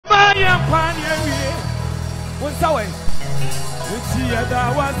away. It's here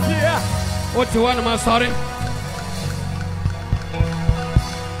that was here. What you want, I'm sorry.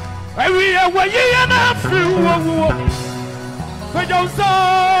 Every year, when you and I flew, when you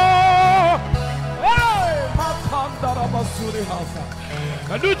saw, hey, my conduct of a Suri house.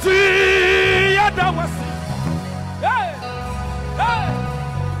 And you see, that was hey, hey,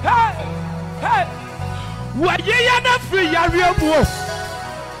 hey, hey. When you and I flew, you're real.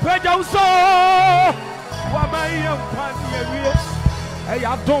 When you saw, what my young family, hey, I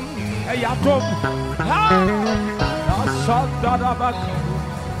don't, I shot that about.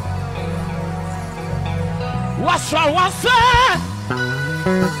 What's wrong? What's that?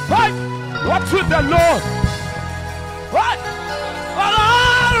 What with the Lord? What? What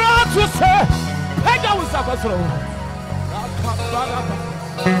I want to say? Hey, that was a slow.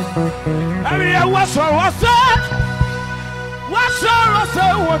 What's wrong? What's that? What's wrong? What's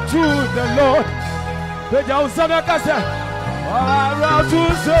that? What to the Lord? Hey, that was a say. What I want to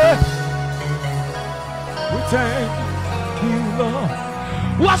say? We thank you, Lord.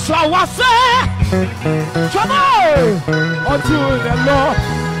 What's wrong? What's that? Come on! Unto the Lord,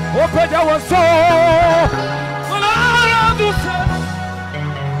 open your soul.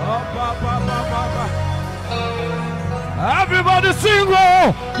 Everybody sing,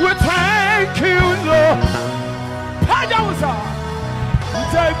 Lord. We thank you, Lord. We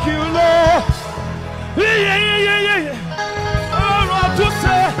thank you, Lord. Yeah. Oh, to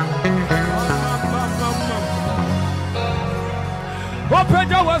say. Open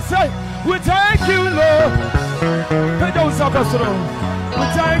your soul. We thank you, Lord. We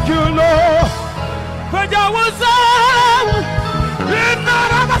thank you, Lord.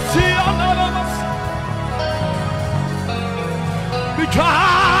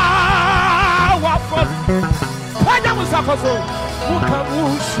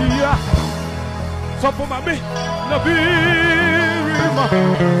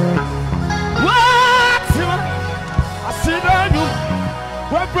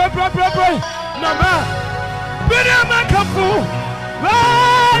 Pray. Nama. Bidi makafu.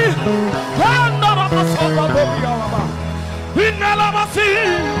 Hey. Kanda ramasaba bobiaba. Inala masi.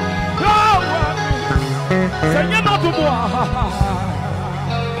 Senya no duwa.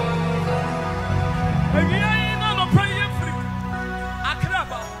 Eya ina no pray free.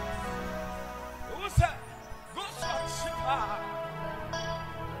 Akraba. Usa go shipa.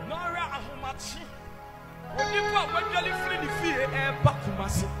 Nora ahumachi. Onipa wadwali free ni fie e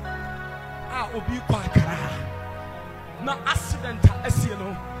bakumase. Obi kwa kra na accident asie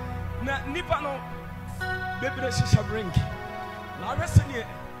no na nipa no bebre shisha drink na rese ne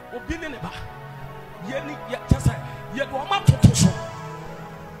obi ne ba ye ni ye tasa ye do ma toto so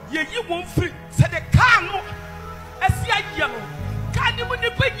ye yi won free se de car no asie ye no ka ni mu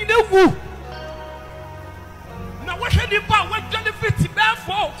nipa nyina wu na wo hwe nipa wadwane fiti be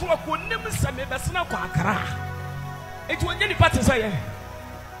fo ko nim se me besena kwa kra eti wonye nipa tesa ye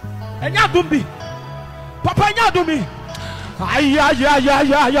enya dumbi papa enya dumbi aya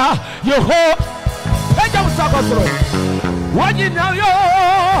yeho eja usakosro wani na yo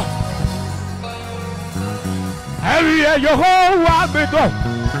ewie yehowa medo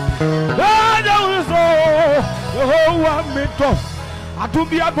eja uso yehowa medo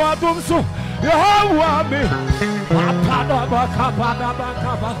adumbi abo adumso yehowa me apada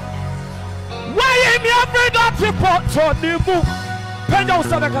bakaba why me afraid of people to nimu Penya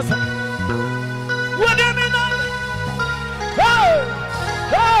usana kasa. Wademina. Hey.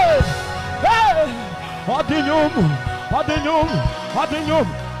 Adinyum.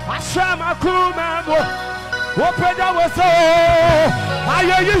 Ashama kumando. Openya weso.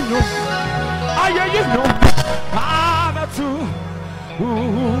 Ayeyinyo. Amatu.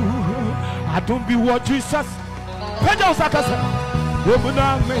 Adumbi wo Jesus. Penya usana kasa.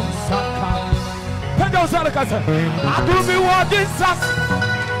 Womuna mensaka. Penya usana kasa. Adumbi wo Jesus.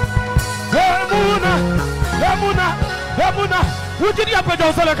 Emuna. Ujidi ya penya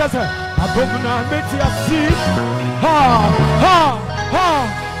usana kasa. Adumuna metiasi. Ha.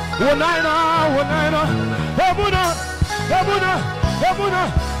 Wonaina. Emuna.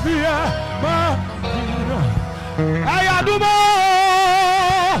 Biya ma. Ayaduma.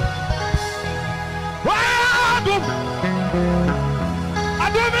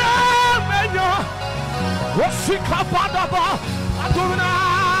 Adumia menya. Wasika padaba. Adumina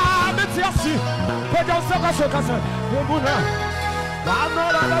metiasi. Penya usana kasa. Emuna.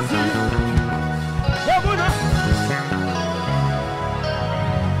 Amora nasi. Emuna.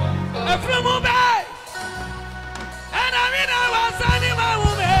 Efremube. And I mean I was animal.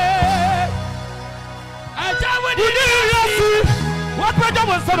 What Penya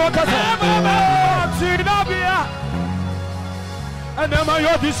was said? Sinabia. And then my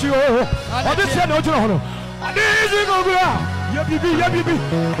audition. Audition, no, no. And this is no good. Yabibi.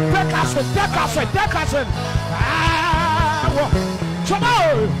 Take us.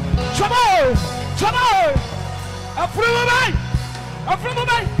 Trouble. A from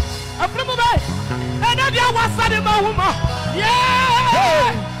my. And then there was a woman.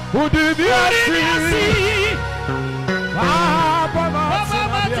 Yeah. Who did you see?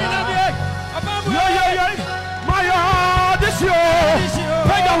 My audition.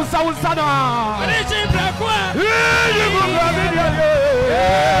 Pay down Sausana.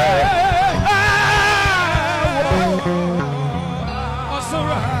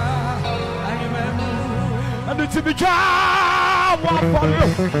 And it's a big job for you.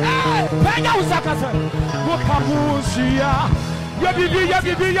 Pay down Sakasa. Look how Musia. Yabibi.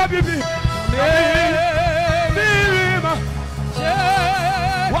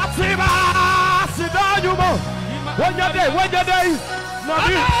 What's it? Sit down, you mo. When your day,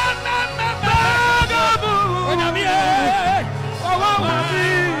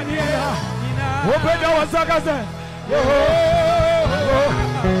 open your Sakasa.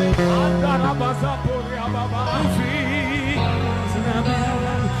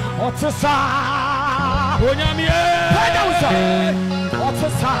 Otsa.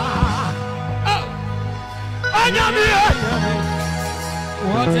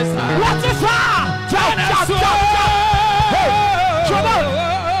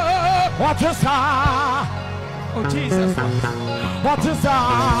 What is oh Jesus. What is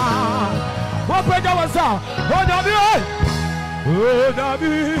what was oh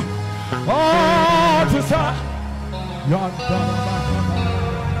Nabi. Oh Jesus.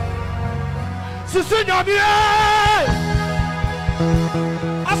 Sister Nabi.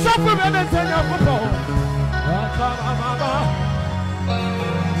 I suffer and tell you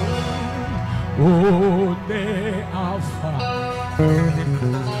oh, the Alpha,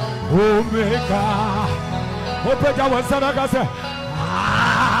 Omega. Open our Sanagasa.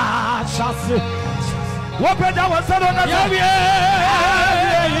 Chassis. Open our Sanagasa.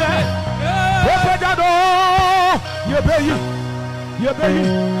 Open our door. You baby.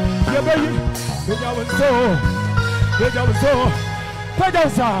 Get our soul. Put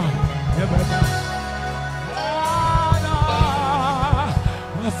us on.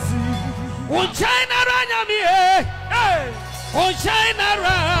 On China Ranyami, on China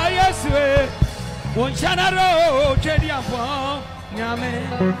Rayaswe, on China Ro, Jediapon, Yame,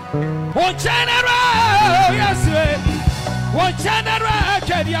 on China Rayaswe, on China Ra,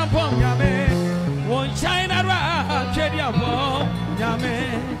 Jediapon, Yame, on China Ra, Jediapon, Yame,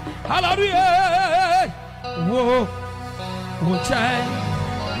 hallelujah, whoa, on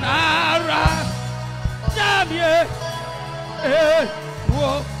China Ra, Yame,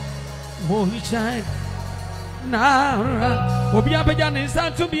 whoa. Mohichai Nara Obia Bejan is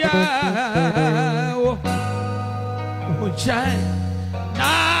to be Mohichai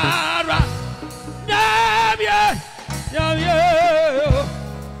Nara Yamia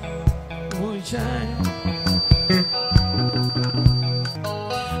Mohichai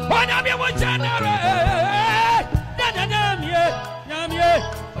Wanamia Mochanara Yamia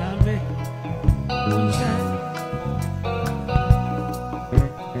Mohichai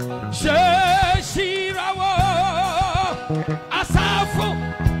Shirawo Asafo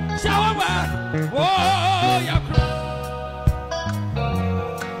Shawawa Oh Yakro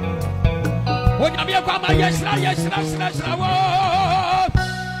Onyamia Kwama Yesra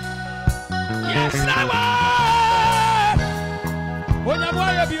Onyamwa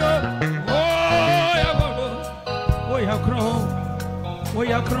Yabio Oh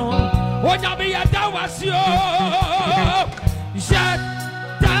Yakro Onyamia Dawasio Shat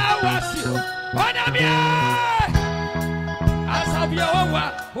Dawasio Onyamia Asabio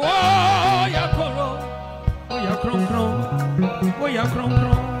Oh Yakro